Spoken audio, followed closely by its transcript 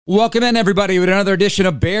Welcome in, everybody, with another edition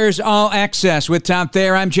of Bears All Access with Tom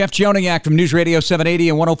Thayer. I'm Jeff Joniak from News Radio 780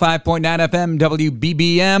 and 105.9 FM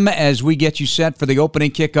WBBM as we get you set for the opening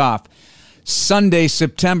kickoff. Sunday,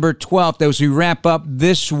 September 12th, as we wrap up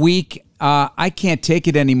this week. I can't take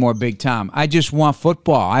it anymore, Big Tom. I just want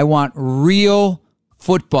football. I want real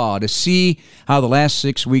football to see how the last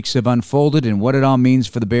 6 weeks have unfolded and what it all means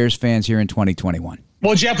for the Bears fans here in 2021.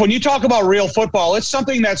 Well, Jeff, when you talk about real football, it's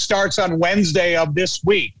something that starts on Wednesday of this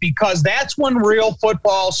week because that's when real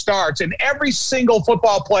football starts. And every single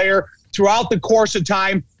football player throughout the course of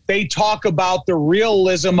time, they talk about the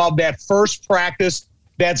realism of that first practice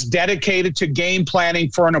that's dedicated to game planning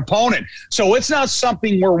for an opponent. So it's not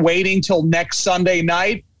something we're waiting till next Sunday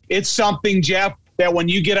night. It's something, Jeff, that when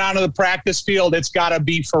you get onto the practice field, it's got to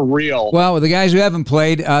be for real. Well, the guys who haven't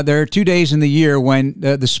played, there are 2 days in the year when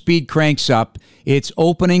the speed cranks up. It's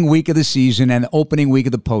opening week of the season and opening week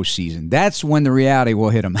of the postseason. That's when the reality will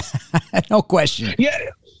hit them. No question.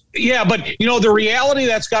 Yeah, but, the reality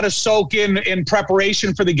that's got to soak in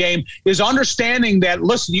preparation for the game is understanding that,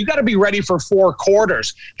 listen, you got to be ready for 4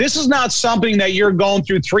 quarters. This is not something that you're going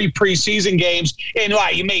through 3 preseason games and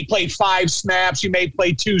you may play 5 snaps, you may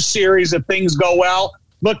play 2 series if things go well.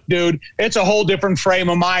 Look, dude, it's a whole different frame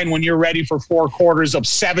of mind when you're ready for 4 quarters of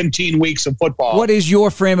 17 weeks of football. What is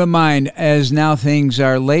your frame of mind as now things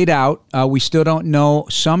are laid out? We still don't know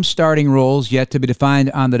some starting roles yet to be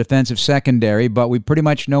defined on the defensive secondary, but we pretty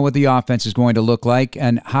much know what the offense is going to look like.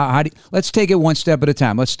 And let's take it one step at a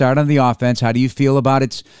time. Let's start on the offense. How do you feel about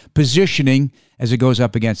its positioning as it goes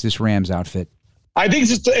up against this Rams outfit? I think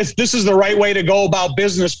this is the right way to go about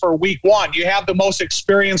business for week 1. You have the most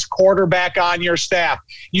experienced quarterback on your staff.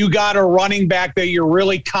 You got a running back that you're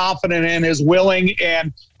really confident in is willing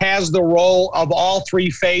and has the role of all 3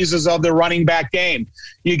 phases of the running back game.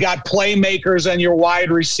 You got playmakers in your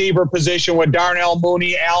wide receiver position with Darnell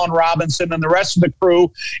Mooney, Allen Robinson, and the rest of the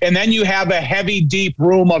crew. And then you have a heavy, deep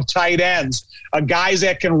room of tight ends, guys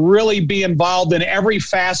that can really be involved in every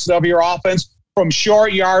facet of your offense, from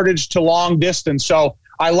short yardage to long distance. So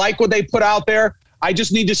I like what they put out there. I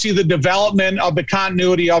just need to see the development of the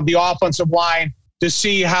continuity of the offensive line to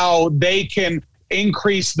see how they can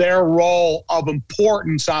increase their role of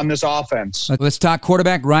importance on this offense. Let's talk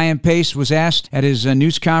quarterback. Ryan Pace was asked at his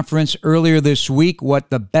news conference earlier this week what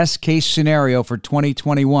the best case scenario for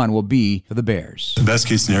 2021 will be for the Bears. The best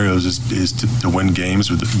case scenario is to win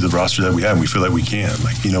games with the roster that we have. We feel like we can.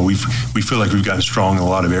 We feel like we've gotten strong in a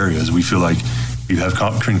lot of areas. We feel like we have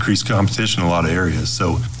increased competition in a lot of areas.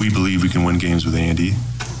 So we believe we can win games with Andy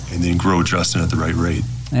and then grow Justin at the right rate.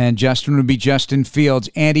 And Justin would be Justin Fields.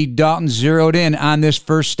 Andy Dalton zeroed in on this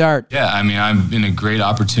first start. Yeah, I'm in a great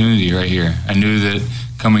opportunity right here. I knew that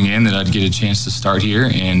coming in that I'd get a chance to start here,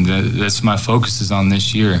 and that's my focus is on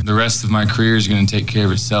this year. The rest of my career is going to take care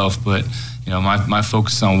of itself, but my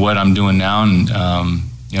focus is on what I'm doing now, and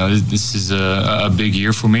this is a big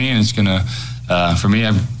year for me, and it's going to. For me,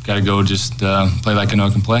 I've got to go just play like I know I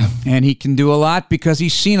can play. And he can do a lot because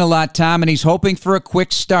he's seen a lot, Tom, and he's hoping for a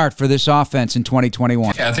quick start for this offense in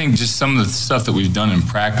 2021. Yeah, I think just some of the stuff that we've done in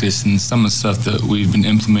practice and some of the stuff that we've been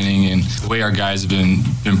implementing and the way our guys have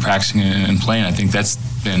been practicing and playing, I think that's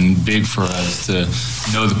been big for us to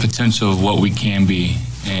know the potential of what we can be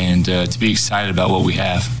and to be excited about what we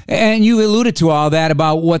have. And you alluded to all that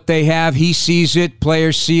about what they have. He sees it.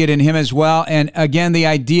 Players see it in him as well. And again, the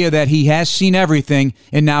idea that he has seen everything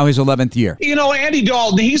in now his 11th year. Andy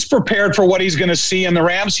Dalton, he's prepared for what he's going to see in the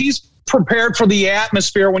Rams. He's prepared for the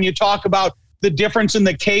atmosphere when you talk about the difference in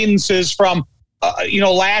the cadences from,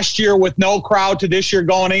 last year with no crowd to this year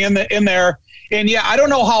going in there. And, yeah, I don't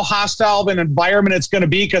know how hostile of an environment it's going to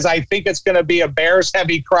be because I think it's going to be a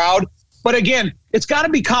Bears-heavy crowd. But again, it's got to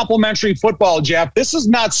be complementary football, Jeff. This is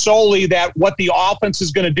not solely that what the offense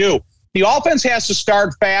is going to do. The offense has to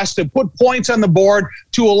start fast and put points on the board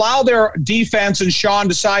to allow their defense and Sean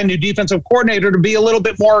Desai, new defensive coordinator, to be a little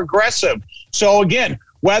bit more aggressive. So again,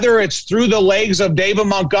 whether it's through the legs of David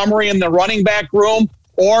Montgomery in the running back room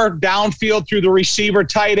or downfield through the receiver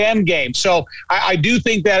tight end game. So I do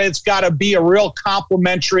think that it's got to be a real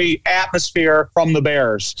complimentary atmosphere from the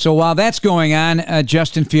Bears. So while that's going on,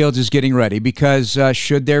 Justin Fields is getting ready because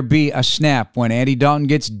should there be a snap when Andy Dalton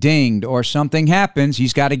gets dinged or something happens,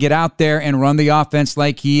 he's got to get out there and run the offense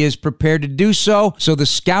like he is prepared to do so. So the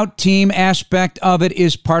scout team aspect of it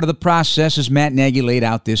is part of the process, as Matt Nagy laid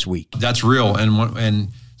out this week. That's real. And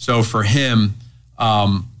so for him,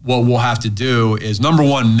 what we'll have to do is, number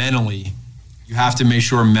one, mentally, you have to make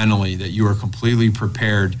sure mentally that you are completely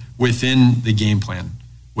prepared within the game plan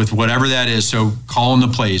with whatever that is. So calling the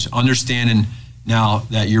plays, understanding now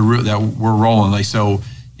that we're rolling.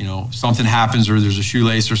 something happens or there's a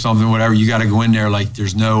shoelace or something, whatever, you got to go in there like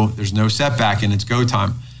there's no setback and it's go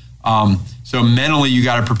time. So mentally, you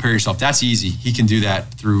got to prepare yourself. That's easy. He can do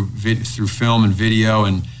that through film and video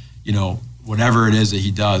and, whatever it is that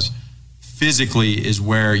he does. Physically is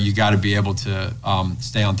where you got to be able to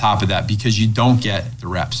stay on top of that because you don't get the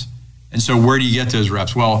reps. And so where do you get those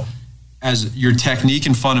reps? Well, as your technique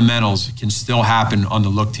and fundamentals can still happen on the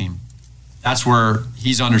look team. That's where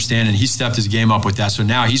he's understanding. He stepped his game up with that. So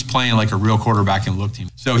now he's playing like a real quarterback in look team.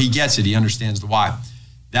 So he gets it. He understands the why.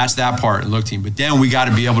 That's that part in look team. But then we got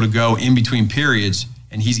to be able to go in between periods,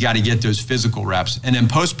 and he's got to get those physical reps. And then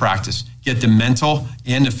post-practice, get the mental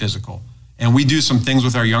and the physical. And we do some things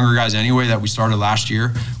with our younger guys anyway that we started last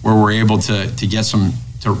year where we're able to get some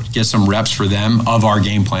reps for them of our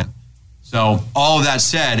game plan. So all of that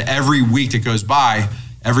said, every week that goes by,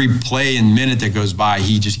 every play and minute that goes by,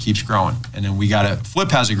 he just keeps growing. And then Flip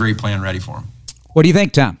has a great plan ready for him. What do you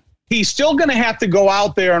think, Tom? He's still going to have to go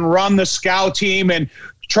out there and run the scout team and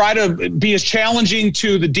try to be as challenging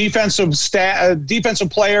to the defensive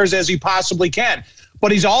players as he possibly can.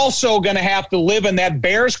 But he's also going to have to live in that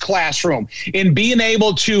Bears classroom in being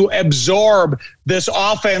able to absorb this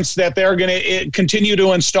offense that they're going to continue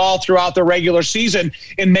to install throughout the regular season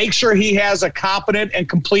and make sure he has a competent and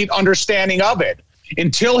complete understanding of it.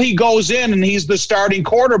 Until he goes in and he's the starting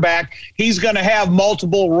quarterback, he's going to have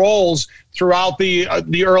multiple roles throughout the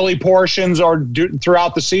early portions or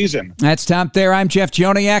throughout the season. That's Tom Thayer. I'm Jeff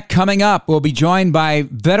Joniak. Coming up, we'll be joined by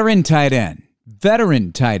veteran tight end,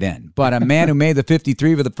 but a man who made the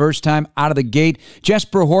 53 for the first time out of the gate.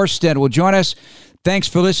 Jesper Horsted will join us. Thanks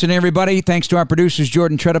for listening, everybody. Thanks to our producers,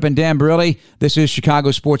 Jordan Tredup and Dan Barilli. This is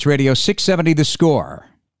Chicago Sports Radio 670 The Score.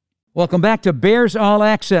 Welcome back to Bears All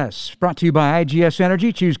Access, brought to you by IGS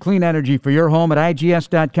Energy. Choose clean energy for your home at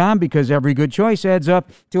IGS.com because every good choice adds up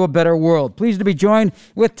to a better world. Pleased to be joined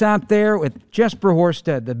with Tom Thayer, with Jesper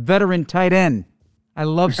Horsted, the veteran tight end. I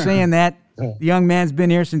love saying that. The young man's been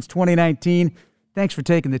here since 2019. Thanks for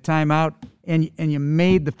taking the time out, and you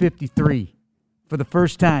made the 53 for the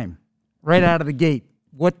first time, right out of the gate.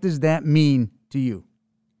 What does that mean to you?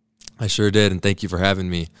 I sure did, and thank you for having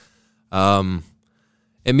me.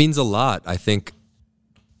 It means a lot. I think,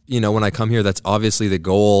 when I come here, that's obviously the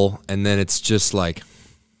goal, and then it's just like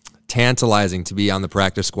tantalizing to be on the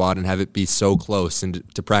practice squad and have it be so close and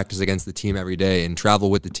to practice against the team every day and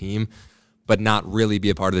travel with the team, but not really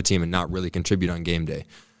be a part of the team and not really contribute on game day.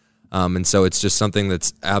 And so it's just something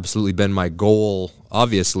that's absolutely been my goal,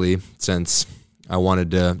 obviously, since I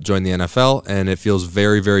wanted to join the NFL, and it feels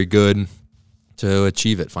very, very good to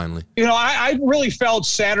achieve it finally. I really felt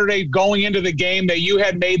Saturday going into the game that you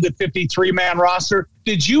had made the 53-man roster.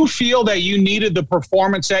 Did you feel that you needed the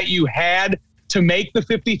performance that you had to make the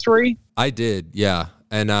 53? I did, yeah.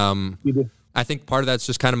 And I think part of that's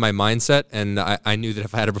just kind of my mindset, and I knew that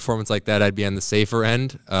if I had a performance like that, I'd be on the safer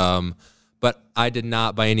end. But I did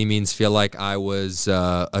not by any means feel like I was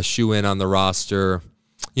a shoe-in on the roster.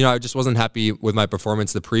 I just wasn't happy with my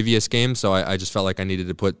performance the previous game, so I just felt like I needed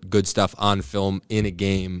to put good stuff on film in a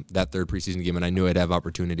game, that third preseason game, and I knew I'd have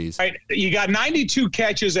opportunities. Right. You got 92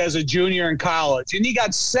 catches as a junior in college, and you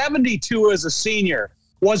got 72 as a senior.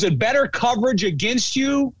 Was it better coverage against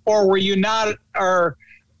you, or were you not? Or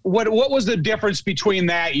what was the difference between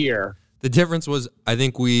that year? The difference was I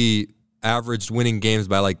think we averaged winning games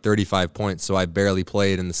by like 35 points, so I barely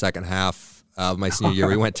played in the second half of my senior year.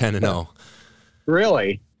 We went 10-0.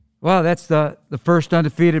 Really? Well, that's the first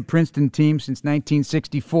undefeated Princeton team since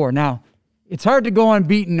 1964. Now, it's hard to go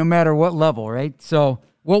unbeaten no matter what level, right? So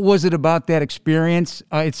what was it about that experience?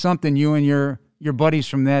 It's something you and your buddies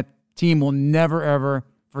from that team will never, ever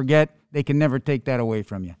forget. They can never take that away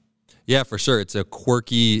from you. Yeah, for sure. It's a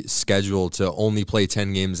quirky schedule to only play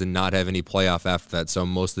 10 games and not have any playoff after that. So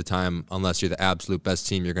most of the time, unless you're the absolute best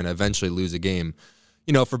team, you're going to eventually lose a game.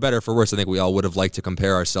 For better or for worse, I think we all would have liked to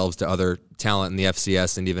compare ourselves to other talent in the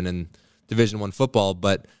FCS and even in Division I football.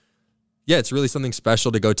 But, yeah, it's really something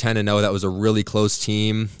special to go 10-0. That was a really close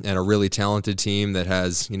team and a really talented team that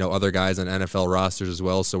has, other guys on NFL rosters as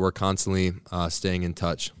well. So we're constantly staying in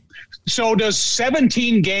touch. So does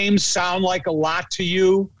 17 games sound like a lot to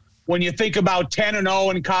you? When you think about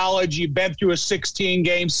 10-0 in college, you've been through a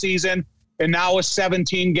 16-game season, and now a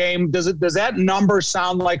 17-game. Does that number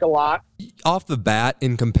sound like a lot? Off the bat,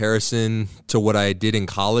 in comparison to what I did in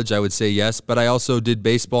college, I would say yes. But I also did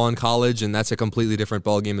baseball in college, and that's a completely different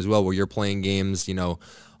ballgame as well, where you're playing games,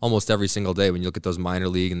 almost every single day. When you look at those minor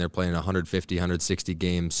league, and they're playing 150, 160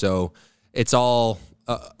 games. So it's all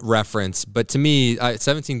reference. But to me,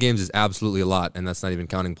 17 games is absolutely a lot, and that's not even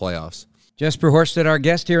counting playoffs. Jesper Horsted, our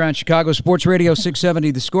guest here on Chicago Sports Radio 670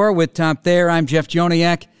 The Score with Tom Thayer. I'm Jeff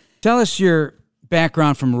Joniak. Tell us your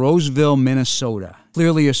background from Roseville, Minnesota.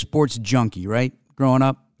 Clearly a sports junkie, right? Growing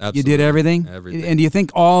up, Absolutely. You did everything? Everything. And do you think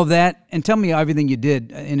all of that, and tell me everything you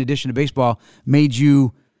did in addition to baseball, made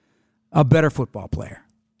you a better football player?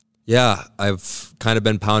 Yeah, I've kind of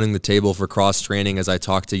been pounding the table for cross-training as I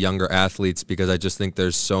talk to younger athletes because I just think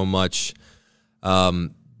there's so much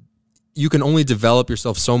you can only develop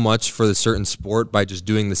yourself so much for a certain sport by just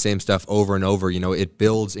doing the same stuff over and over. You know, it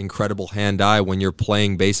builds incredible hand-eye when you're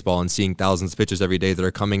playing baseball and seeing thousands of pitches every day that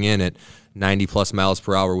are coming in at 90-plus miles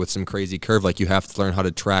per hour with some crazy curve. Like, you have to learn how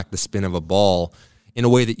to track the spin of a ball in a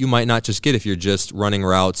way that you might not just get if you're just running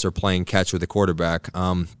routes or playing catch with a quarterback.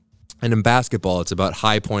 And in basketball, it's about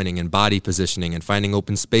high pointing and body positioning and finding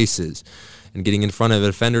open spaces and getting in front of a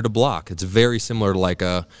defender to block. It's very similar to like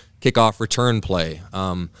a kickoff return play.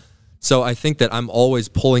 So I think that I'm always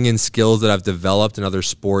pulling in skills that I've developed in other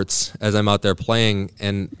sports as I'm out there playing,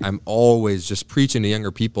 and I'm always just preaching to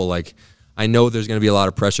younger people. Like, I know there's going to be a lot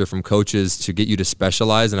of pressure from coaches to get you to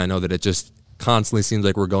specialize, and I know that it just constantly seems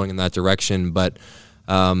like we're going in that direction, but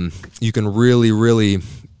you can really, really,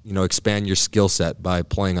 you know, expand your skill set by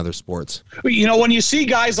playing other sports. You know, when you see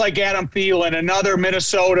guys like Adam Thielen, another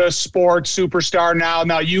Minnesota sports superstar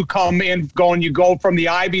now you come in, you go from the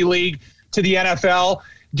Ivy League to the NFL.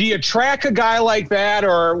 Do you track a guy like that,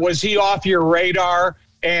 or was he off your radar?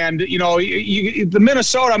 And, you know, the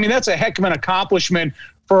Minnesota, I mean, that's a heck of an accomplishment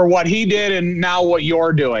for what he did and now what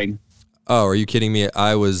you're doing. Oh, are you kidding me?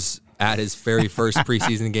 I was at his very first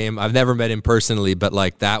preseason game. I've never met him personally, but,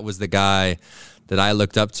 like, that was the guy that I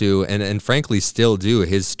looked up to and frankly still do.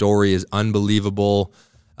 His story is unbelievable,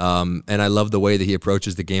 and I love the way that he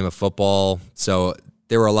approaches the game of football. So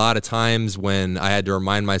there were a lot of times when I had to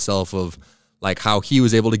remind myself of, like, how he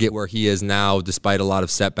was able to get where he is now despite a lot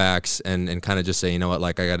of setbacks and kind of just say, you know what,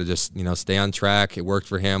 like, I got to just, you know, stay on track. It worked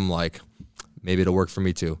for him. Like, maybe it'll work for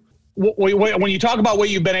me too. When you talk about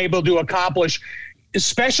what you've been able to accomplish,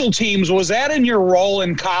 special teams, was that in your role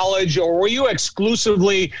in college, or were you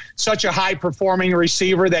exclusively such a high-performing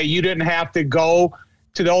receiver that you didn't have to go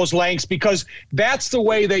to those lengths? Because that's the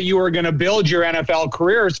way that you were going to build your NFL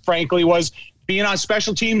careers, frankly, was being on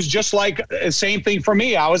special teams. Just like the same thing for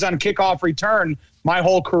me. I was on kickoff return my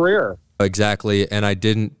whole career. Exactly, and I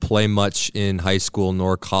didn't play much in high school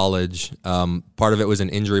nor college. Part of it was an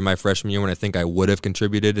injury my freshman year when I think I would have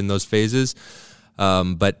contributed in those phases.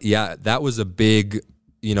 But yeah, that was a big,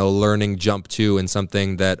 you know, learning jump too, and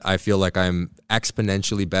something that I feel like I'm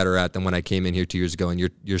exponentially better at than when I came in here 2 years ago. And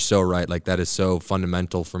you're so right. Like, that is so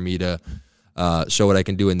fundamental for me to show what I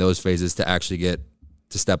can do in those phases to actually get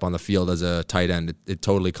to step on the field as a tight end. It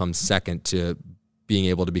totally comes second to being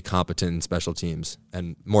able to be competent in special teams,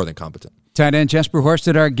 and more than competent. Tight end Jesper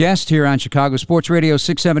Horsted, our guest here on Chicago Sports Radio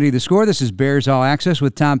 670 The Score. This is Bears All Access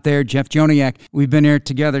with Tom Thayer, Jeff Joniak. We've been here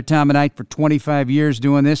together, Tom and I, for 25 years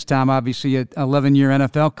doing this. Tom, obviously, an 11-year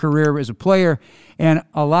NFL career as a player, and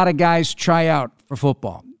a lot of guys try out for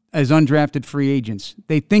football as undrafted free agents.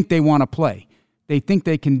 They think they want to play. They think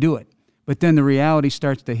they can do it. But then the reality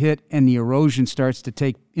starts to hit, and the erosion starts to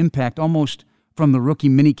take impact almost from the rookie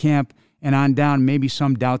minicamp and on down. Maybe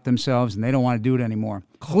some doubt themselves, and they don't want to do it anymore.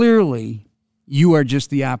 Clearly, you are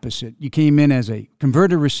just the opposite. You came in as a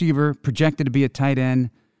converted receiver, projected to be a tight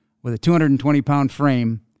end with a 220-pound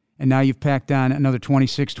frame, and now you've packed on another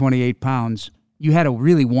 26, 28 pounds. You had to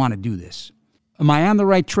really want to do this. Am I on the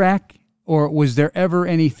right track, or was there ever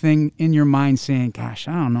anything in your mind saying, gosh,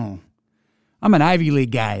 I don't know, I'm an Ivy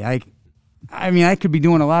League guy. I could be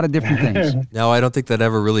doing a lot of different things. No, I don't think that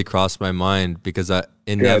ever really crossed my mind, because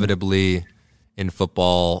inevitably in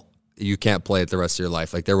football, you can't play it the rest of your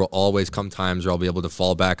life. Like, there will always come times where I'll be able to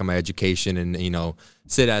fall back on my education and, you know,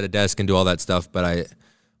 sit at a desk and do all that stuff. But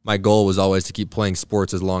my goal was always to keep playing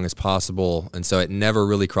sports as long as possible. And so it never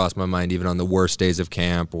really crossed my mind, even on the worst days of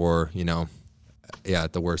camp or, you know,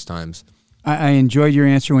 at the worst times. I enjoyed your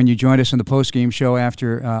answer when you joined us on the postgame show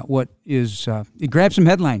after it grabbed some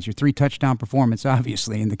headlines, your 3-touchdown performance,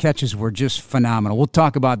 obviously, and the catches were just phenomenal. We'll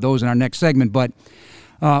talk about those in our next segment, but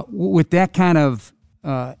with that kind of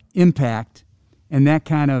impact and that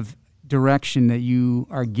kind of direction that you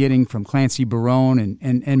are getting from Clancy Barone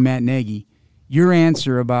and Matt Nagy, your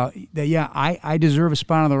answer about that, I deserve a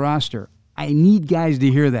spot on the roster. I need guys to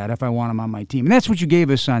hear that if I want them on my team. And that's what you gave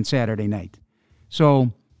us on Saturday night.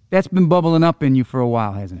 So that's been bubbling up in you for a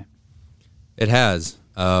while, hasn't it? It has.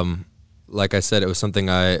 Like I said, it was something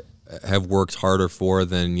I have worked harder for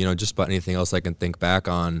than, you know, just about anything else I can think back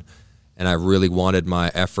on. and I really wanted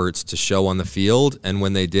my efforts to show on the field. And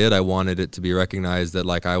when they did, I wanted it to be recognized that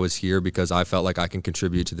like I was here because I felt like I can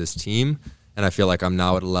contribute to this team, and I feel like I'm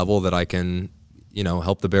now at a level that I can,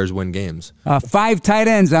 help the Bears win games. 5 tight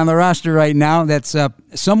ends on the roster right now. That's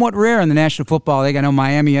somewhat rare in the National Football League. I know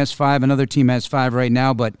Miami has 5, another team has 5 right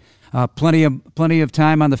now, but plenty of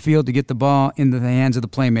time on the field to get the ball into the hands of the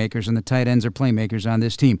playmakers, and the tight ends are playmakers on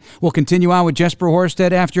this team. We'll continue on with Jesper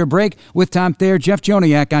Horsted after a break with Tom Thayer, Jeff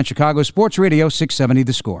Joniak on Chicago Sports Radio 670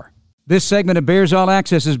 The Score. This segment of Bears All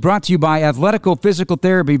Access is brought to you by Athletico Physical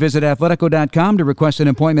Therapy. Visit athletico.com to request an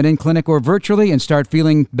appointment in clinic or virtually and start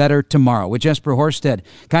feeling better tomorrow. With Jesper Horsted,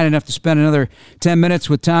 kind enough to spend another 10 minutes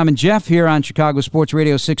with Tom and Jeff here on Chicago Sports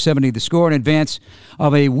Radio 670 The Score in advance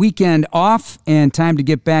of a weekend off and time to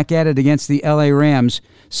get back at it against the LA Rams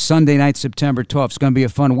Sunday night, September 12th. It's going to be a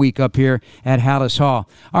fun week up here at Hallis Hall.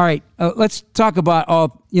 All right, let's talk about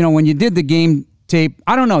when you did the game tape.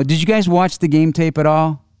 I don't know, did you guys watch the game tape at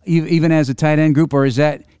all? Even as a tight end group, or is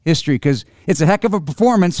that history? Because it's a heck of a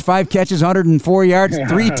performance. 5 catches, 104 yards,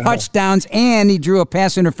 3 touchdowns, and he drew a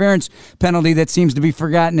pass interference penalty that seems to be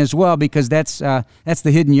forgotten as well because that's the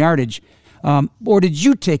hidden yardage. Or did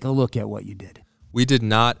you take a look at what you did? We did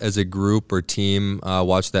not, as a group or team,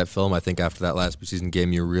 watch that film. I think after that last preseason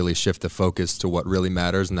game, you really shift the focus to what really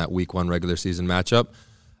matters in that Week 1 regular season matchup.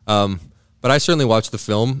 But I certainly watched the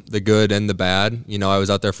film, the good and the bad. I was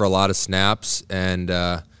out there for a lot of snaps, and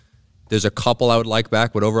there's a couple I would like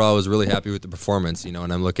back, but overall I was really happy with the performance, and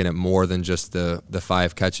I'm looking at more than just the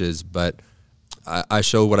 5 catches. But I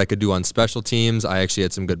showed what I could do on special teams. I actually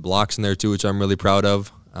had some good blocks in there too, which I'm really proud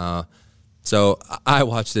of. So I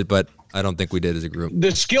watched it, but I don't think we did as a group.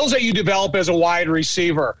 The skills that you develop as a wide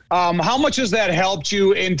receiver, how much has that helped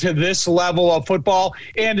you into this level of football?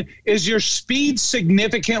 And is your speed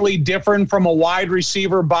significantly different from a wide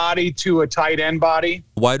receiver body to a tight end body?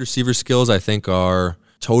 Wide receiver skills, I think, are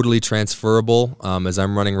totally transferable. As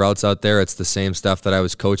I'm running routes out there, it's the same stuff that I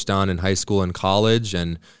was coached on in high school and college.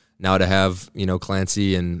 And now to have,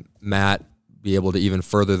 Clancy and Matt be able to even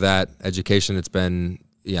further that education, it's been...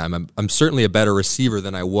 Yeah, I'm certainly a better receiver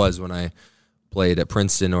than I was when I played at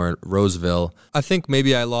Princeton or at Roseville. I think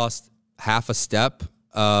maybe I lost half a step,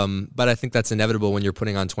 but I think that's inevitable when you're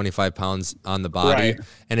putting on 25 pounds on the body. Right.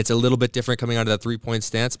 And it's a little bit different coming out of that 3-point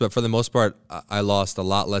stance, but for the most part, I lost a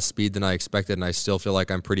lot less speed than I expected, and I still feel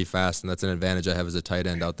like I'm pretty fast, and that's an advantage I have as a tight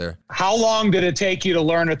end out there. How long did it take you to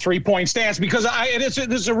learn a 3-point stance? Because this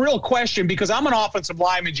is a real question, because I'm an offensive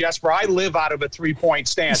lineman, Jesper. I live out of a 3-point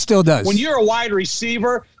stance. It still does. When you're a wide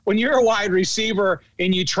receiver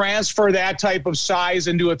and you transfer that type of size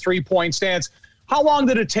into a 3-point stance, how long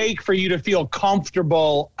did it take for you to feel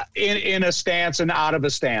comfortable in a stance and out of a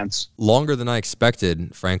stance? Longer than I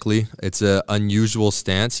expected, frankly. It's an unusual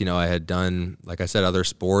stance. I had done, like I said, other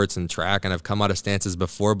sports and track, and I've come out of stances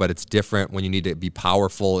before, but it's different when you need to be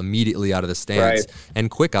powerful immediately out of the stance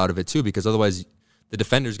and quick out of it too, because otherwise the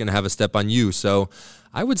defender's going to have a step on you. So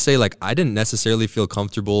I would say I didn't necessarily feel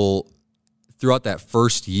comfortable throughout that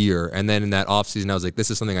first year, and then in that offseason, I was like,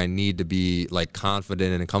 this is something I need to be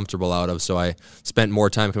confident and comfortable out of. So I spent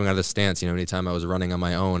more time coming out of the stance. Anytime I was running on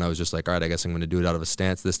my own, I was just like, all right, I guess I'm going to do it out of a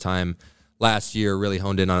stance this time. Last year, really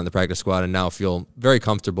honed in on it in the practice squad, and now feel very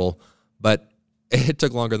comfortable. But it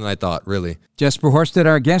took longer than I thought, really. Jesper Horsted,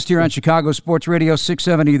 our guest here on Chicago Sports Radio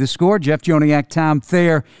 670 The Score. Jeff Joniak, Tom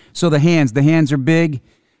Thayer. So the hands are big.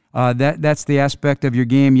 That's the aspect of your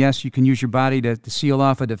game. Yes, you can use your body to seal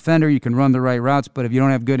off a defender. You can run the right routes, but if you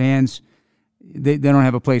don't have good hands, they don't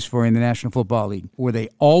have a place for you in the National Football League. Were they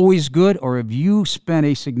always good, or have you spent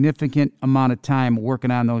a significant amount of time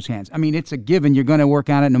working on those hands? I mean, it's a given. You're going to work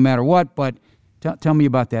on it no matter what, but tell me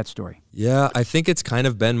about that story. Yeah, I think it's kind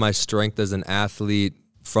of been my strength as an athlete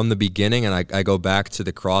from the beginning, and I go back to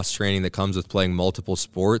the cross-training that comes with playing multiple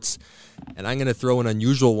sports. And I'm going to throw an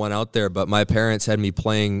unusual one out there, but my parents had me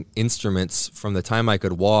playing instruments from the time I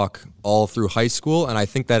could walk all through high school, and I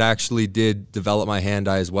think that actually did develop my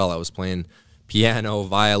hand-eye as well. I was playing piano,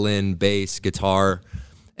 violin, bass, guitar,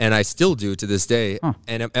 and I still do to this day. Huh.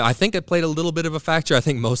 And I think it played a little bit of a factor. I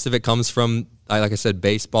think most of it comes from, like I said,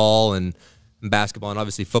 baseball and basketball, and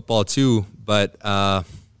obviously football too, but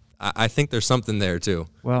I think there's something there, too.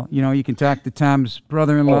 Well, you can talk to Tom's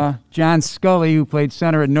brother-in-law, John Scully, who played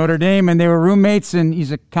center at Notre Dame, and they were roommates, and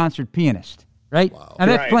he's a concert pianist, right? Wow.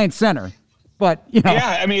 And that's playing center. But,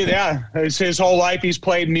 Yeah, I mean, his whole life he's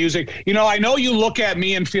played music. I know you look at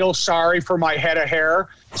me and feel sorry for my head of hair.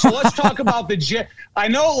 So let's talk about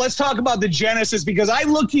let's talk about the genesis, because I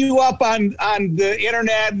look you up on the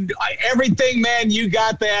internet and everything, man, you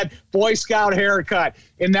got that Boy Scout haircut.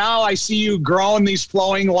 And now I see you growing these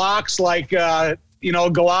flowing locks like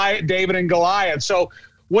David and Goliath. So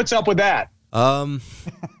what's up with that?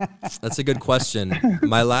 That's a good question.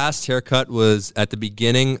 My last haircut was at the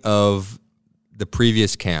beginning of the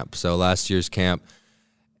previous camp, so last year's camp.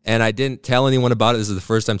 And I didn't tell anyone about it. This is the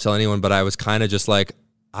first time telling anyone, but I was kind of just like,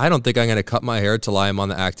 I don't think I'm going to cut my hair till I am on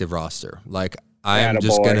the active roster. Like, I am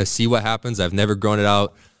just going to see what happens. I've never grown it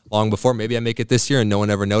out long before. Maybe I make it this year and no one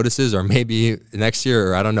ever notices, or maybe next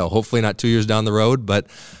year, or I don't know, hopefully not 2 years down the road. But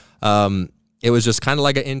it was just kind of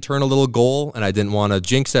like an internal little goal, and I didn't want to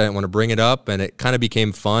jinx it. I didn't want to bring it up, and it kind of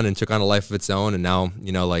became fun and took on a life of its own. And now,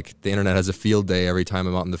 like the internet has a field day every time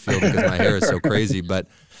I'm out in the field because my hair is so crazy. But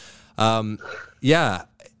yeah,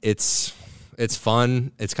 it's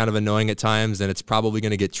fun. It's kind of annoying at times, and it's probably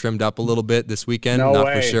going to get trimmed up a little bit this weekend.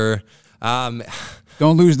 Not for sure.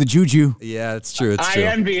 Don't lose the juju. Yeah, it's true. It's true. I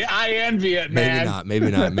envy it, man. Maybe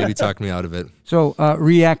not. Maybe talk me out of it. So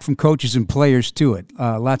react from coaches and players to it.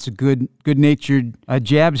 Lots of good-natured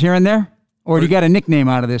jabs here and there? Or do you got a nickname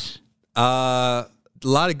out of this? A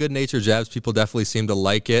lot of good-natured jabs. People definitely seem to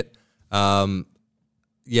like it.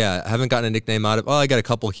 Yeah, I haven't gotten a nickname out of it. Well, I got a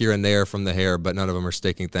couple here and there from the hair, but none of them are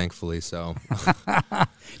sticking, thankfully. So,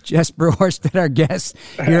 Jesper Horsted, our guest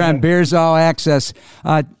here on Bears All Access.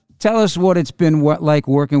 Tell us what it's been like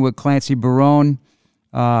working with Clancy Barone.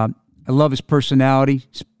 I love his personality.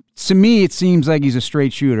 To me, it seems like he's a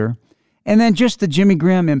straight shooter. And then just the Jimmy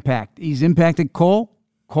Graham impact. He's impacted Cole.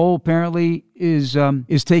 Cole apparently is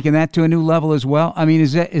taking that to a new level as well. I mean,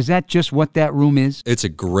 is that just what that room is? It's a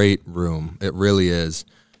great room. It really is.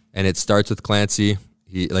 And it starts with Clancy.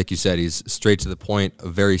 He, like you said, he's straight to the point, a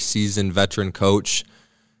very seasoned veteran coach.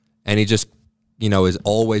 And he just, is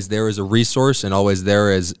always there as a resource and always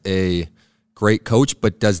there as a great coach,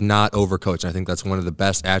 but does not overcoach. And I think that's one of the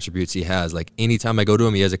best attributes he has. Like, anytime I go to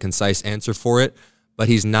him, he has a concise answer for it, but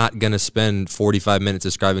he's not going to spend 45 minutes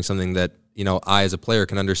describing something that, I as a player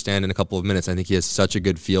can understand in a couple of minutes. I think he has such a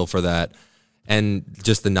good feel for that. And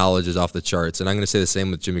just the knowledge is off the charts. And I'm going to say the same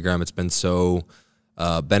with Jimmy Graham. It's been so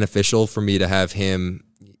beneficial for me to have him,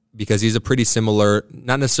 because he's a pretty similar,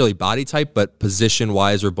 not necessarily body type, but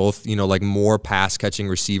position-wise, we're both, like more pass-catching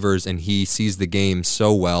receivers, and he sees the game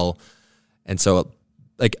so well. And so,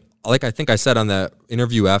 like I think I said on the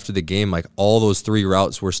interview after the game, like all those 3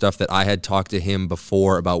 routes were stuff that I had talked to him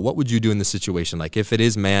before about. What would you do in this situation? Like, if it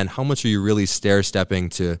is man, how much are you really stair-stepping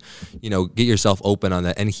to, get yourself open on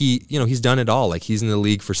that? And he, he's done it all. Like, he's in the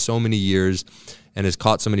league for so many years and has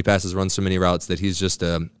caught so many passes, run so many routes, that he's just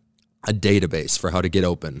a database for how to get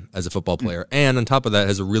open as a football player. And on top of that,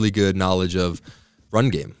 has a really good knowledge of run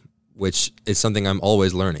game, which is something I'm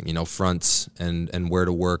always learning, fronts and where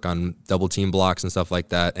to work on double team blocks and stuff like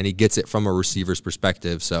that. And he gets it from a receiver's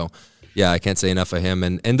perspective. So, yeah, I can't say enough of him.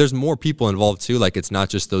 And there's more people involved too. Like, it's not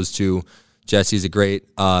just those two. Jesse's a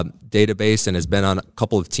great database and has been on a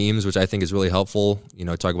couple of teams, which I think is really helpful.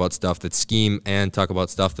 Talk about stuff that's scheme and talk about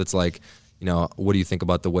stuff that's like, what do you think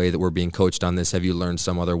about the way that we're being coached on this? Have you learned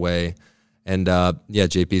some other way? And,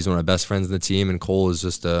 JP is one of my best friends in the team, and Cole is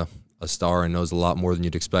just a star and knows a lot more than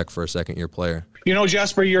you'd expect for a second-year player.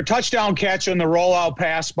 Jesper, your touchdown catch and the rollout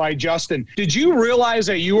pass by Justin, did you realize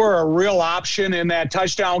that you were a real option in that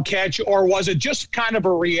touchdown catch, or was it just kind of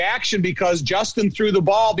a reaction because Justin threw the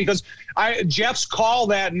ball? Because Jeff's call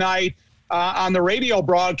that night on the radio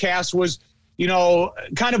broadcast was,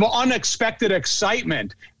 kind of an unexpected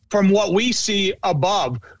excitement from what we see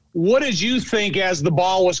above. What did you think as the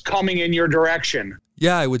ball was coming in your direction?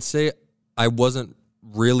 Yeah, I would say I wasn't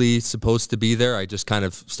really supposed to be there. I just kind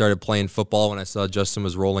of started playing football when I saw Justin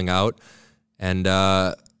was rolling out. And,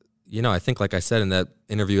 I think, like I said in that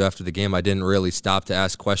interview after the game, I didn't really stop to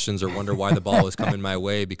ask questions or wonder why the ball was coming my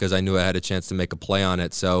way, because I knew I had a chance to make a play on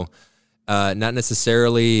it. So not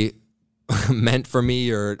necessarily meant for me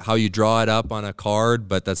or how you draw it up on a card,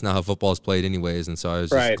 but that's not how football is played anyways. And so I was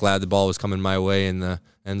just glad the ball was coming my way in the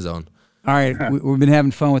end zone. All right, we've been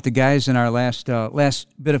having fun with the guys in our last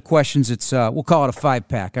bit of questions. It's we'll call it a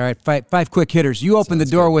 5-pack. All right, five quick hitters. You open the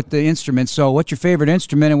door with the instruments. So, what's your favorite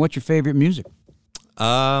instrument and what's your favorite music?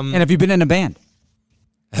 And have you been in a band?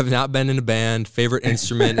 Have not been in a band. Favorite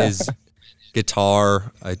instrument is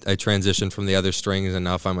guitar. I transitioned from the other strings and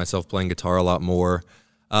now find myself playing guitar a lot more.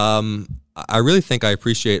 I really think I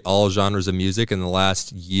appreciate all genres of music. In the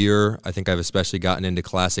last year, I think I've especially gotten into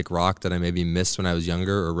classic rock that I maybe missed when I was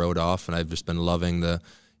younger or wrote off, and I've just been loving the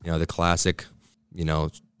classic,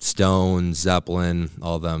 Stones, Zeppelin,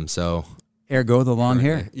 all of them. So, ergo the long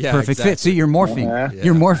hair, yeah, perfect exactly. fit. See, you're morphing. Yeah.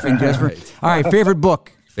 You're morphing, Jesper. Right. All right, favorite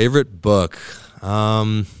book. Favorite book.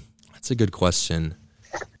 That's a good question.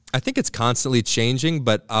 I think it's constantly changing,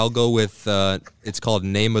 but I'll go with, it's called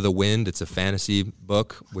Name of the Wind. It's a fantasy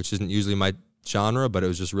book, which isn't usually my genre, but it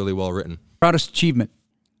was just really well written. Proudest achievement?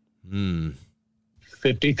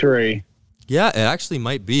 53. Yeah, it actually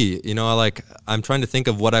might be. I'm trying to think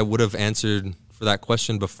of what I would have answered for that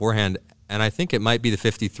question beforehand, and I think it might be the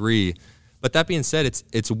 53. But that being said,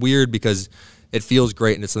 it's weird because it feels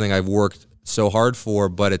great and it's something I've worked so hard for,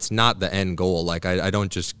 but it's not the end goal. Like I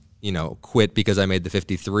don't just quit because I made the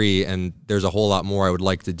 53, and there's a whole lot more I would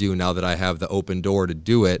like to do now that I have the open door to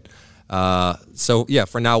do it. So yeah,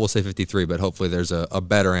 for now we'll say 53, but hopefully there's a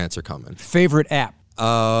better answer coming. Favorite app?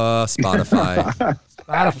 Spotify.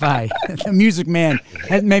 Spotify. The Music Man.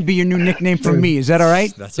 That may be your new nickname for me. Is that all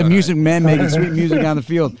right? That's the all Music right. Man making sweet music on the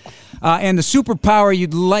field. And the superpower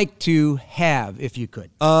you'd like to have if you could?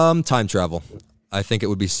 Time travel. I think it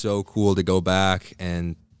would be so cool to go back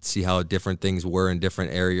and see how different things were in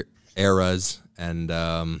different eras. And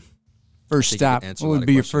first stop. What would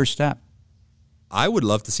be your first stop? I would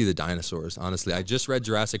love to see the dinosaurs, honestly. I just read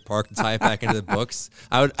Jurassic Park to tie it back into the books.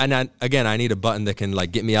 I need a button that can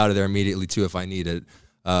get me out of there immediately too if I need it.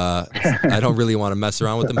 I don't really want to mess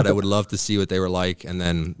around with them, but I would love to see what they were like, and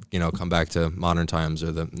then come back to modern times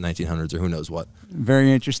or the 1900s or who knows what.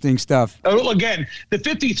 Very interesting stuff. Again, the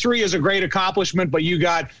 53 is a great accomplishment, but you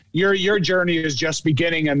got your journey is just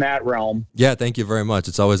beginning in that realm. Yeah, thank you very much.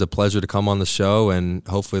 It's always a pleasure to come on the show, and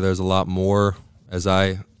hopefully there's a lot more as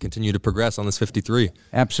I continue to progress on this 53.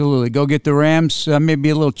 Absolutely. Go get the Rams. Maybe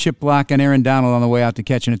a little chip block on Aaron Donald on the way out to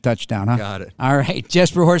catching a touchdown, huh? Got it. All right.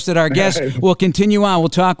 Jesper Horsted, our guest. We'll continue on. We'll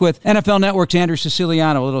talk with NFL Network's Andrew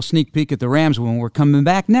Siciliano. A little sneak peek at the Rams when we're coming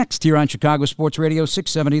back next here on Chicago Sports Radio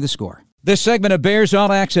 670 The Score. This segment of Bears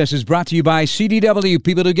All Access is brought to you by CDW,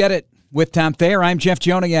 people who get it. With Tom Thayer, I'm Jeff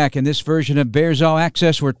Joniak. In this version of Bears All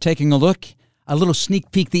Access, we're taking a little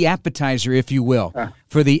sneak peek, the appetizer, if you will,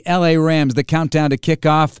 for the L.A. Rams, the countdown to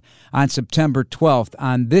kickoff on September 12th.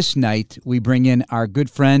 On this night, we bring in our good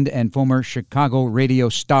friend and former Chicago radio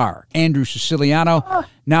star, Andrew Siciliano,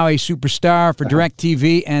 now a superstar for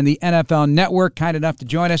DirecTV and the NFL Network, kind enough to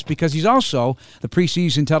join us because he's also the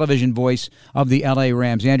preseason television voice of the L.A.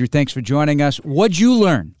 Rams. Andrew, thanks for joining us. What'd you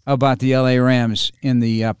learn about the L.A. Rams in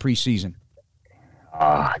the preseason?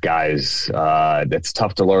 Guys, it's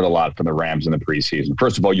tough to learn a lot from the Rams in the preseason.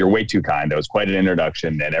 First of all, you're way too kind. That was quite an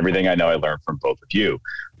introduction, and everything I know I learned from both of you.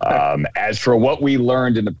 As for what we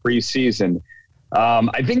learned in the preseason,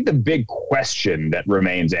 I think the big question that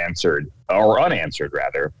remains answered, or unanswered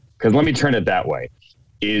rather, because let me turn it that way,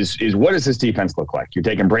 is what does this defense look like? You're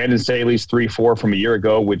taking Brandon Staley's 3-4 from a year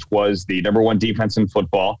ago, which was the number one defense in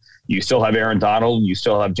football. You still have Aaron Donald. You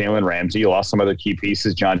still have Jalen Ramsey. You lost some other key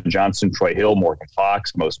pieces, John Johnson, Troy Hill, Morgan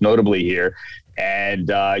Fox, most notably here.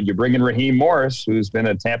 And you bring in Raheem Morris, who's been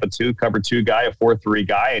a Tampa 2, cover 2 guy, a 4-3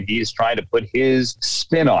 guy, and he's trying to put his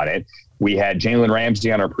spin on it. We had Jalen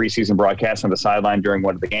Ramsey on our preseason broadcast on the sideline during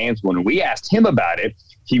one of the games. When we asked him about it,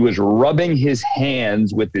 he was rubbing his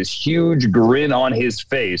hands with this huge grin on his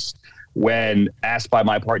face when asked by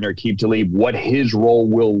my partner, Aqib Talib, what his role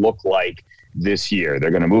will look like this year.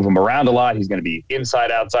 They're going to move him around a lot. He's going to be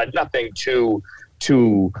inside, outside, nothing too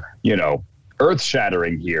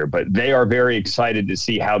earth-shattering here, but they are very excited to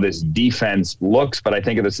see how this defense looks. But I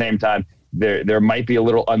think at the same time, there might be a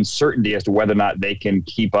little uncertainty as to whether or not they can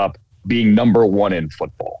keep up being number one in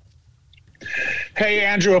football. Hey,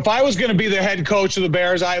 Andrew, if I was going to be the head coach of the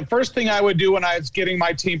Bears, first thing I would do when I was getting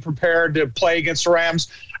my team prepared to play against the Rams,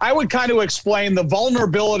 I would kind of explain the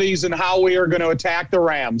vulnerabilities and how we are going to attack the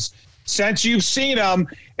Rams. Since you've seen them,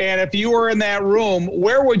 and if you were in that room,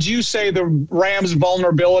 where would you say the Rams'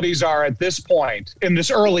 vulnerabilities are at this point in this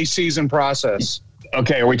early season process?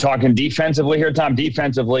 Okay, are we talking defensively here, Tom?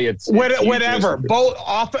 Defensively, it's whatever, both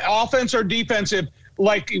offense or defensive.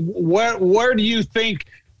 Like, where do you think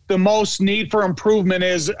the most need for improvement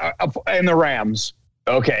is in the Rams?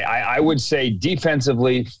 Okay, I would say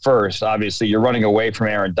defensively first. Obviously, you're running away from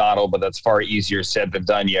Aaron Donald, but that's far easier said than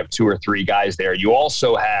done. You have 2 or 3 guys there. You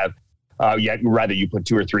also have, rather you put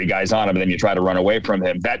 2 or 3 guys on him and then you try to run away from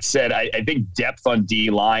him. That said, I think depth on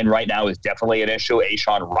D-line right now is definitely an issue.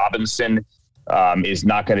 A'Shawn Robinson is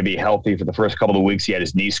not going to be healthy for the first couple of weeks. He had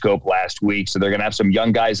his knee scope last week, so they're going to have some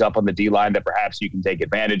young guys up on the D-line that perhaps you can take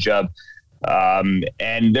advantage of.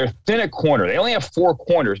 And they're thin at corner. They only have 4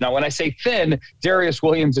 corners. Now, when I say thin, Darius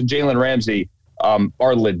Williams and Jalen Ramsey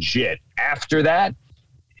are legit. After that,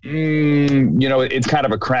 it's kind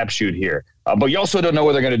of a crapshoot here. But you also don't know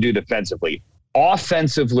what they're going to do defensively.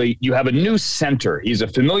 Offensively, you have a new center. He's a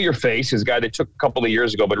familiar face. He's a guy that took a couple of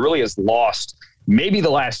years ago, but really has lost maybe the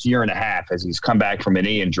last year and a half as he's come back from a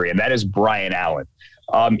knee injury, and that is Brian Allen.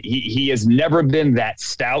 He has never been that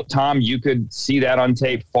stout, Tom. You could see that on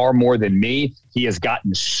tape far more than me. He has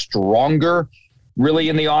gotten stronger. really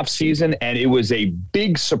in the offseason, and it was a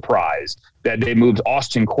big surprise that they moved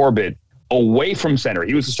Austin Corbett away from center.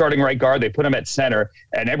 He was the starting right guard. They put him at center,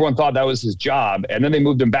 and everyone thought that was his job. And then they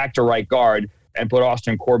moved him back to right guard and put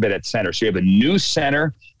Austin Corbett at center. So you have a new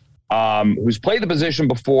center who's played the position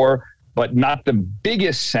before, but not the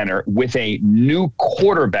biggest center, with a new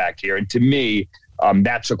quarterback here. And to me,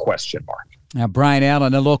 that's a question mark. Now, Brian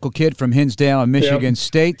Allen, a local kid from Hinsdale and Michigan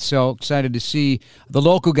State, so excited to see the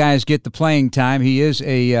local guys get the playing time. He is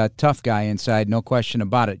a tough guy inside, no question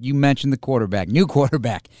about it. You mentioned the quarterback, new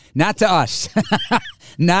quarterback, not to us,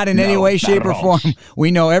 not in any way, shape, or form.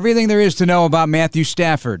 We know everything there is to know about Matthew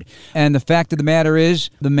Stafford, and the fact of the matter is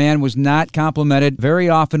the man was not complimented very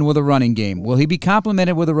often with a running game. Will he be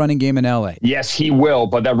complimented with a running game in L.A.? Yes, he will,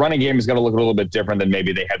 but that running game is going to look a little bit different than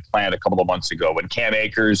maybe they had planned a couple of months ago when Cam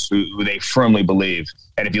Akers, who they firmly believe.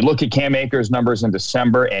 And if you look at Cam Akers' numbers in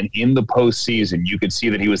December and in the postseason, you could see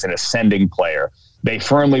that he was an ascending player. They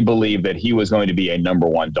firmly believed that he was going to be a number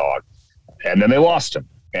one dog. And then they lost him.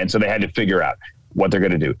 And so they had to figure out what they're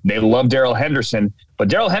going to do. They love Darrell Henderson, but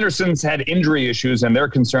Darrell Henderson's had injury issues, and they're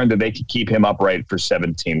concerned that they could keep him upright for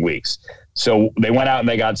 17 weeks. So they went out and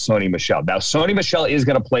they got Sony Michel. Now, Sony Michel is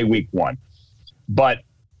going to play week 1, but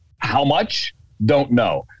how much? Don't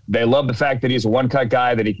know. They love the fact that he's a one-cut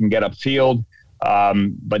guy, that he can get upfield.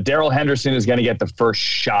 But Darrell Henderson is going to get the first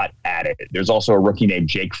shot at it. There's also a rookie named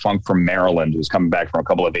Jake Funk from Maryland who's coming back from a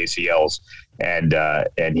couple of ACLs, and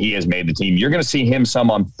he has made the team. You're going to see him some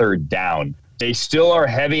on third down. They still are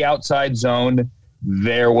heavy outside zone.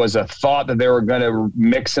 There was a thought that they were going to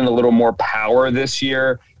mix in a little more power this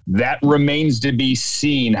year. That remains to be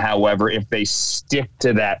seen, however, if they stick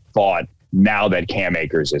to that thought now that Cam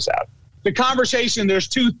Akers is out. The conversation, there's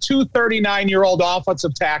two 39-year-old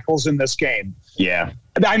offensive tackles in this game. Yeah.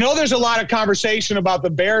 I know there's a lot of conversation about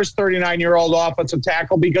the Bears' 39-year-old offensive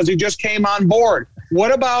tackle because he just came on board.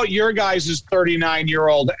 What about your guys'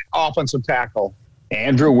 39-year-old offensive tackle?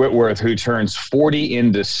 Andrew Whitworth, who turns 40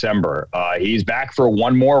 in December. He's back for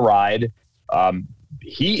one more ride.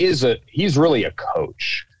 He's really a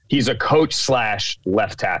coach. He's a coach /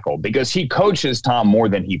 left tackle because he coaches Tom more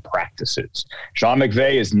than he practices. Sean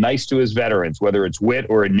McVay is nice to his veterans, whether it's Whit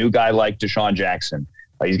or a new guy like Deshaun Jackson.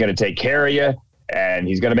 He's going to take care of you, and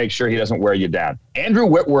he's going to make sure he doesn't wear you down. Andrew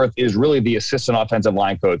Whitworth is really the assistant offensive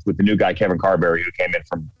line coach with the new guy, Kevin Carberry, who came in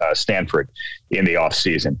from Stanford in the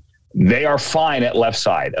offseason. They are fine at left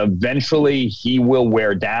side. Eventually, he will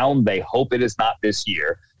wear down. They hope it is not this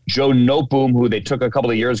year. Joe Noteboom, who they took a couple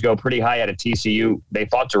of years ago pretty high out of TCU, they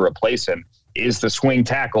thought to replace him, is the swing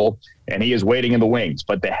tackle, and he is waiting in the wings.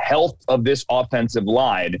 But the health of this offensive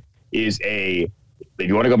line is if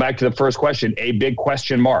you want to go back to the first question, a big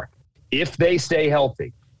question mark. If they stay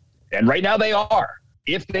healthy, and right now they are,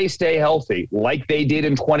 if they stay healthy, like they did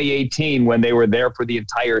in 2018 when they were there for the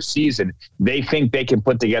entire season, they think they can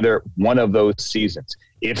put together one of those seasons.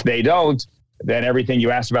 If they don't, then everything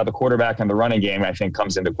you asked about the quarterback and the running game, I think,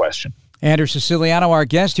 comes into question. Andrew Siciliano, our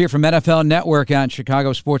guest here from NFL Network on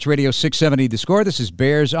Chicago Sports Radio 670 The Score. This is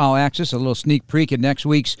Bears All Access, a little sneak peek at next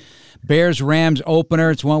week's Bears-Rams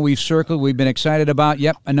opener. It's one we've circled, we've been excited about.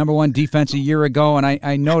 Yep, a number one defense a year ago, and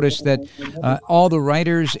I noticed that all the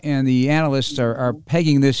writers and the analysts are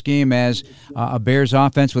pegging this game as a Bears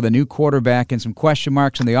offense with a new quarterback and some question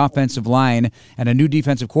marks on the offensive line and a new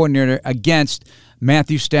defensive coordinator against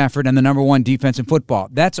Matthew Stafford and the number one defense in football.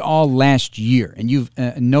 That's all last year, and you've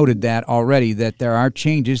noted that already, that there are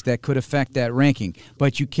changes that could affect that ranking.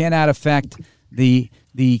 But you cannot affect the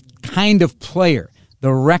kind of player,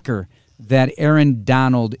 the wrecker that Aaron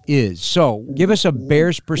Donald is. So give us a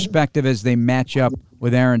Bears perspective as they match up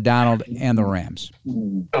with Aaron Donald and the Rams.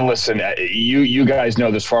 Listen, you guys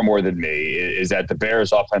know this far more than me, is that the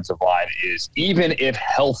Bears' offensive line is, even if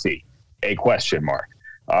healthy, a question mark.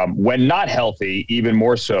 When not healthy, even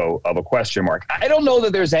more so of a question mark. I don't know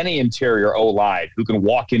that there's any interior O-line who can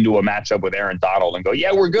walk into a matchup with Aaron Donald and go,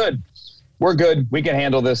 yeah, we're good. We're good. We can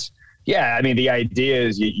handle this. Yeah, I mean, the idea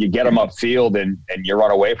is you get them upfield and you run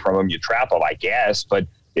away from them. You trap them, I guess, but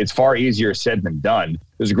it's far easier said than done.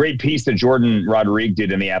 There's a great piece that Jordan Rodriguez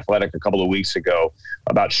did in The Athletic a couple of weeks ago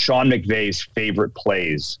about Sean McVay's favorite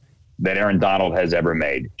plays that Aaron Donald has ever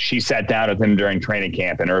made. She sat down with him during training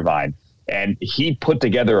camp in Irvine, and he put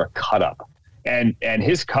together a cut-up. And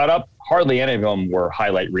his cut-up, hardly any of them were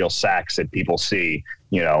highlight reel sacks that people see,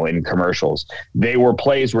 in commercials. They were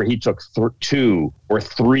plays where he took 2 or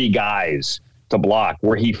 3 guys to block,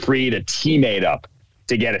 where he freed a teammate up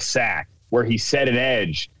to get a sack, where he set an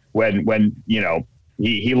edge when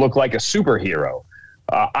he looked like a superhero.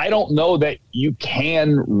 I don't know that you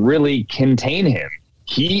can really contain him.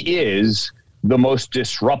 He is the most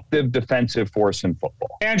disruptive defensive force in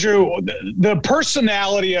football. Andrew, the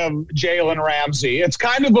personality of Jalen Ramsey, it's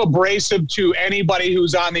kind of abrasive to anybody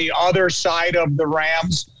who's on the other side of the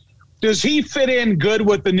Rams. Does he fit in good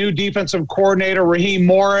with the new defensive coordinator, Raheem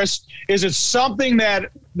Morris? Is it something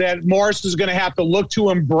that Morris is going to have to look to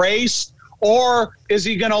embrace, or is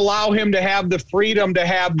he going to allow him to have the freedom to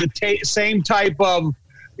have the same type of,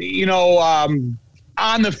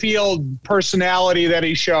 on the field personality that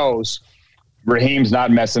he shows? Raheem's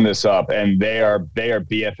not messing this up, and they are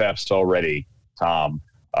BFFs already, Tom.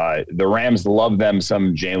 The Rams love them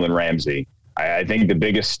some Jalen Ramsey. I think the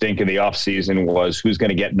biggest stink in the offseason was who's going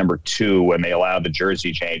to get number 2 when they allowed the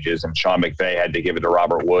jersey changes, and Sean McVay had to give it to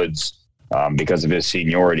Robert Woods because of his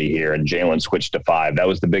seniority here, and Jalen switched to 5. That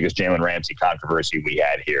was the biggest Jalen Ramsey controversy we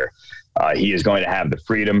had here. He is going to have the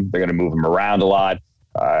freedom. They're going to move him around a lot.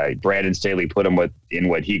 Brandon Staley put him in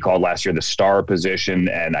what he called last year the star position,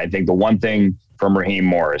 and I think the one thing from Raheem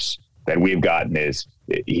Morris that we've gotten is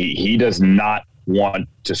he does not want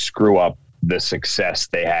to screw up the success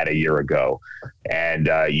they had a year ago. And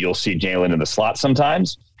you'll see Jalen in the slot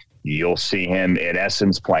sometimes. You'll see him, in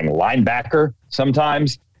essence, playing linebacker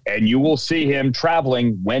sometimes. And you will see him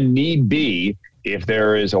traveling when need be if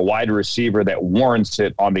there is a wide receiver that warrants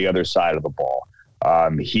it on the other side of the ball.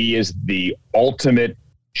 He is the ultimate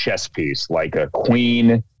chess piece, like a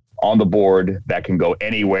queen on the board that can go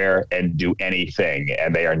anywhere and do anything.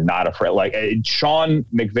 And they are not afraid. Like Sean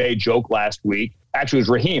McVay joked last week, actually it was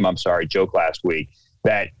Raheem, joked last week,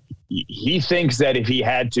 that he thinks that if he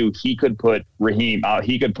had to, he could put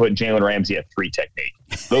Jalen Ramsey at 3 technique.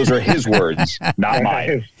 Those are his words, not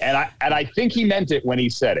mine. And I think he meant it when he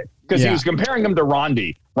said it, because he was comparing him to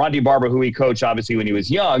Rondy Barber, who he coached obviously when he was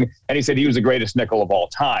young, and he said he was the greatest nickel of all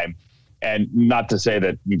time. And not to say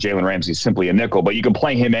that Jalen Ramsey is simply a nickel, but you can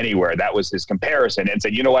play him anywhere. That was his comparison, and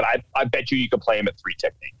said, you know what, I bet you could play him at 3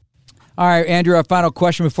 technique. All right, Andrew, our final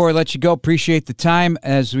question before I let you go. Appreciate the time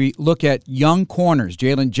as we look at young corners.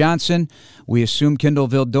 Jalen Johnson, we assume Kindle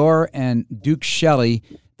Vildor, and Duke Shelley,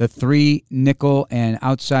 the 3 nickel and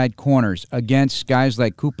outside corners against guys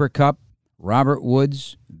like Cooper Kupp, Robert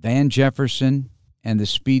Woods, Van Jefferson, and the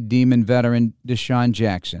speed demon veteran Deshaun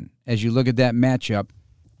Jackson. As you look at that matchup,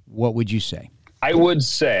 what would you say? I would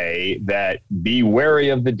say that be wary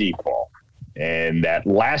of the deep ball. And that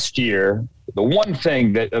last year, the one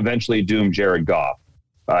thing that eventually doomed Jared Goff,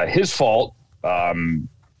 his fault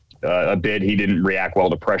a bit. He didn't react well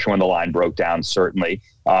to pressure when the line broke down, certainly.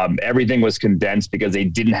 Everything was condensed because they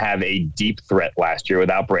didn't have a deep threat last year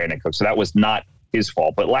without Brandon Cooks. So that was not his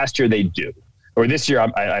fault. But last year they do. Or this year,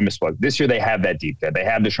 I misspoke. This year they have that deep threat. They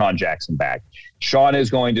have Deshaun Jackson back. Sean is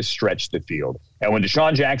going to stretch the field. And when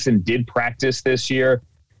Deshaun Jackson did practice this year,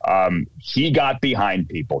 he got behind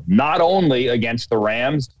people, not only against the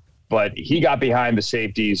Rams, but he got behind the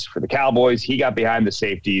safeties for the Cowboys. He got behind the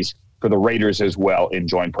safeties for the Raiders as well in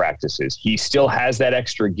joint practices. He still has that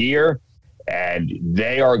extra gear, and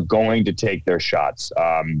they are going to take their shots.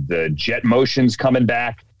 The jet motion's coming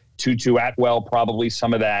back. Tutu Atwell, probably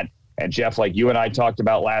some of that. And Jeff, like you and I talked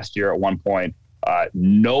about last year at one point,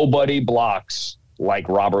 nobody blocks like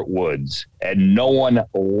Robert Woods, and no one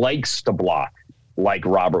likes to block like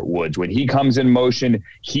Robert Woods. When he comes in motion,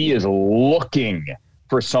 he is looking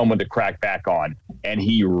for someone to crack back on, and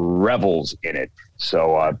he revels in it.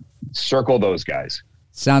 So circle those guys.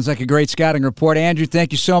 Sounds like a great scouting report. Andrew,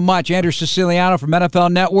 thank you so much. Andrew Siciliano from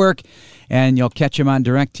NFL Network, and you'll catch him on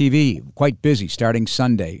DirecTV. Quite busy starting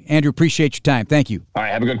Sunday. Andrew, appreciate your time. Thank you. All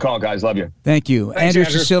right, have a good call, guys. Love you. Thank you. Thanks, Andrew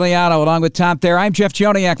Siciliano along with Tom Thayer. I'm Jeff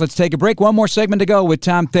Joniak. Let's take a break. One more segment to go with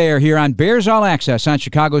Tom Thayer here on Bears All Access on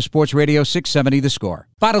Chicago Sports Radio 670 The Score.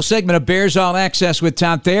 Final segment of Bears All Access with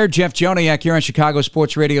Tom Thayer. Jeff Joniak here on Chicago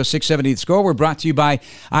Sports Radio 670 The Score. We're brought to you by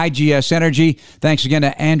IGS Energy. Thanks again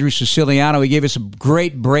to Andrew Siciliano. He gave us a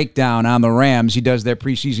great breakdown on the Rams. He does their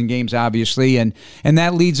preseason games, obviously, and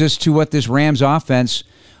that leads us to what this Rams offense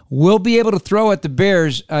will be able to throw at the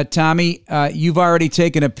Bears. Tommy, you've already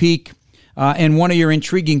taken a peek, and one of your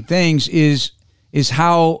intriguing things is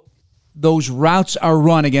how those routes are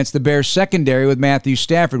run against the Bears secondary with Matthew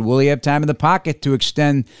Stafford. Will he have time in the pocket to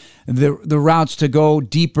extend the routes to go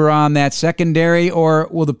deeper on that secondary, or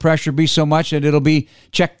will the pressure be so much that it'll be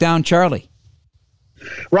check down Charlie?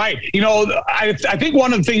 Right. I think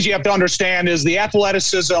one of the things you have to understand is the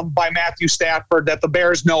athleticism by Matthew Stafford that the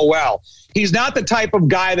Bears know well. He's not the type of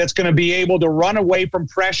guy that's going to be able to run away from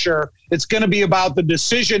pressure. It's going to be about the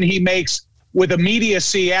decision he makes with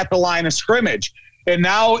immediacy at the line of scrimmage. And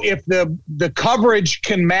now if the coverage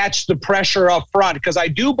can match the pressure up front, because I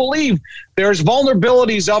do believe there's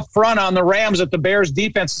vulnerabilities up front on the Rams that the Bears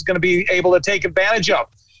defense is going to be able to take advantage of.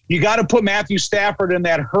 You got to put Matthew Stafford in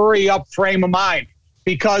that hurry-up frame of mind,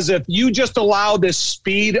 because if you just allow this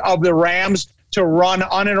speed of the Rams to run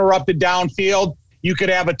uninterrupted downfield, you could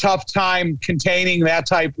have a tough time containing that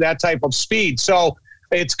type of speed. So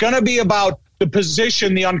it's going to be about the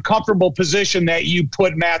position, the uncomfortable position that you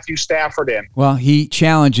put Matthew Stafford in. Well, he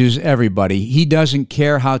challenges everybody. He doesn't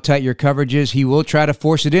care how tight your coverage is. He will try to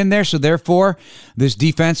force it in there. So therefore, this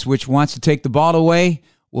defense, which wants to take the ball away,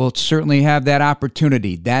 will certainly have that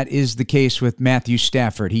opportunity. That is the case with Matthew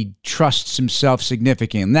Stafford. He trusts himself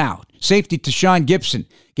significantly. Now, safety Tashaun Gipson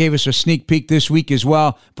gave us a sneak peek this week as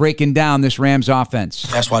well, breaking down this Rams offense.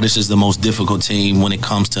 That's why this is the most difficult team when it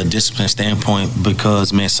comes to a discipline standpoint,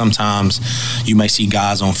 because, man, sometimes you may see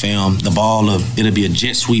guys on film, the ball, it'll be a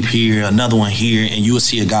jet sweep here, another one here, and you will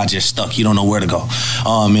see a guy just stuck. You don't know where to go.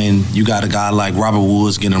 And you got a guy like Robert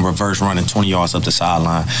Woods getting a reverse running 20 yards up the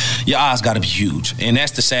sideline. Your eyes got to be huge. And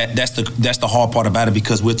that's the hard part about it,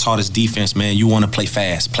 because we're taught as defense, man, you want to play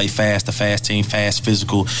fast, the fast team, fast,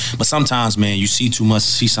 physical. But sometimes, man, you see too much,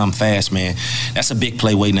 see something fast, man. That's a big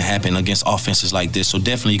play waiting to happen against offenses like this. So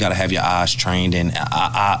definitely you got to have your eyes trained, and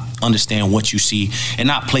I understand what you see and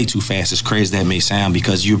not play too fast, as crazy as that may sound,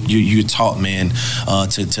 because you're taught, man,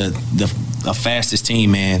 to the fastest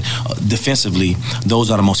team, man, defensively, those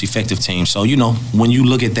are the most effective teams. So, when you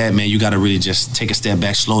look at that, man, you got to really just take a step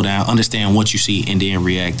back, slow down, understand what you see, and then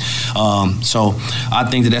react. So I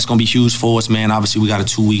think that's going to be huge for us, man. Obviously, we got a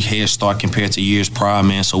 2-week head start compared to years prior,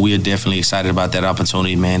 man. So we are definitely excited about that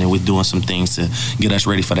opportunity, man, and we're doing some things to get us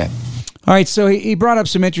ready for that. All right, so he brought up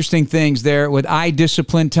some interesting things there with eye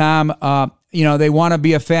discipline, Tom. They want to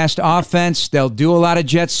be a fast offense. They'll do a lot of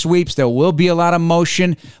jet sweeps. There will be a lot of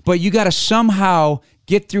motion, but you got to somehow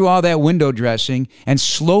get through all that window dressing and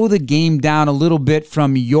slow the game down a little bit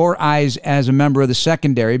from your eyes as a member of the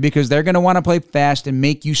secondary, because they're going to want to play fast and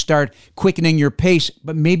make you start quickening your pace,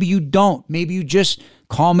 but maybe you don't. Maybe you just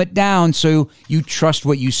calm it down so you trust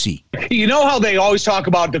what you see. You know how they always talk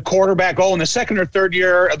about the quarterback, in the second or third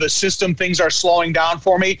year of the system, things are slowing down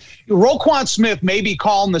for me. Roquan Smith may be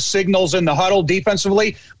calling the signals in the huddle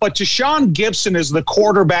defensively, but Tashaun Gipson is the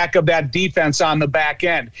quarterback of that defense on the back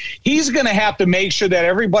end. He's going to have to make sure that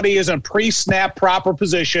everybody is in pre-snap proper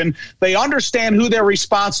position. They understand who their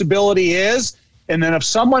responsibility is. And then if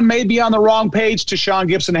someone may be on the wrong page, Tashaun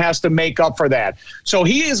Gipson has to make up for that. So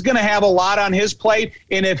he is going to have a lot on his plate.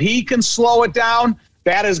 And if he can slow it down,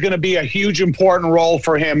 that is going to be a huge, important role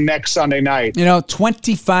for him next Sunday night.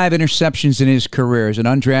 25 interceptions in his career as an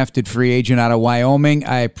undrafted free agent out of Wyoming.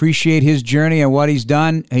 I appreciate his journey and what he's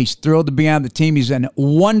done. He's thrilled to be on the team. He's a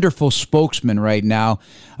wonderful spokesman right now.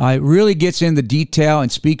 Really gets in the detail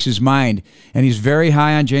and speaks his mind. And he's very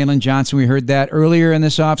high on Jalen Johnson. We heard that earlier in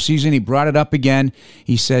this offseason. He brought it up again.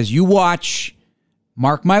 He says, you watch.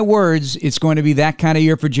 Mark my words, it's going to be that kind of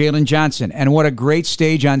year for Jalen Johnson. And what a great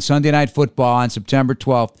stage on Sunday Night Football on September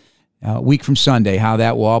 12th, a week from Sunday, how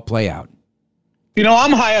that will all play out.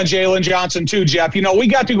 I'm high on Jalen Johnson too, Jeff. We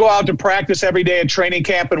got to go out to practice every day at training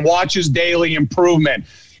camp and watch his daily improvement.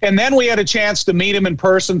 And then we had a chance to meet him in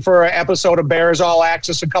person for an episode of Bears All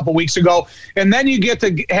Access a couple weeks ago. And then you get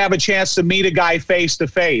to have a chance to meet a guy face to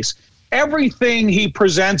face. Everything he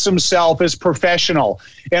presents himself is professional.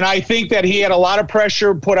 And I think that he had a lot of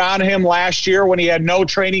pressure put on him last year when he had no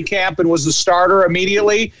training camp and was the starter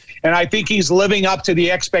immediately. And I think he's living up to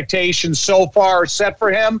the expectations so far set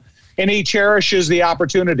for him, and he cherishes the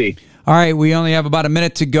opportunity. All right, we only have about a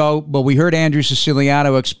minute to go, but we heard Andrew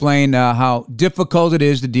Siciliano explain how difficult it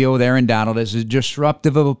is to deal with Aaron Donald as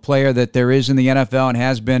disruptive of a player that there is in the NFL and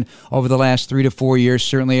has been over the last 3 to 4 years,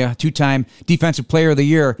 certainly a 2-time Defensive Player of the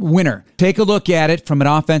Year winner. Take a look at it from an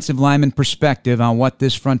offensive lineman perspective on what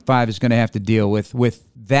this front five is going to have to deal with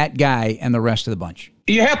that guy and the rest of the bunch.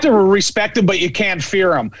 You have to respect him, but you can't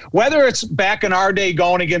fear him. Whether it's back in our day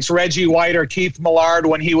going against Reggie White or Keith Millard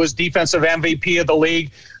when he was defensive MVP of the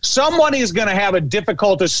league, someone is going to have a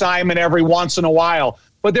difficult assignment every once in a while.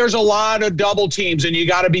 But there's a lot of double teams, and you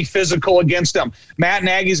got to be physical against them. Matt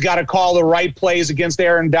Nagy's got to call the right plays against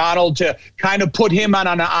Aaron Donald to kind of put him on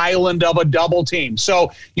an island of a double team.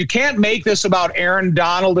 So you can't make this about Aaron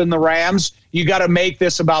Donald and the Rams. You got to make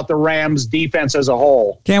this about the Rams defense as a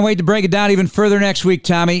whole. Can't wait to break it down even further next week,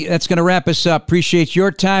 Tommy. That's going to wrap us up. Appreciate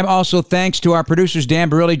your time. Also, thanks to our producers,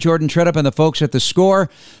 Dan Barilli, Jordan Tredup, and the folks at The Score.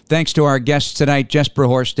 Thanks to our guests tonight, Jesper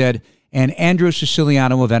Horsted and Andrew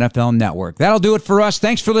Siciliano of NFL Network. That'll do it for us.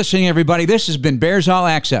 Thanks for listening, everybody. This has been Bears All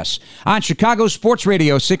Access on Chicago Sports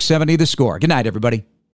Radio 670 The Score. Good night, everybody.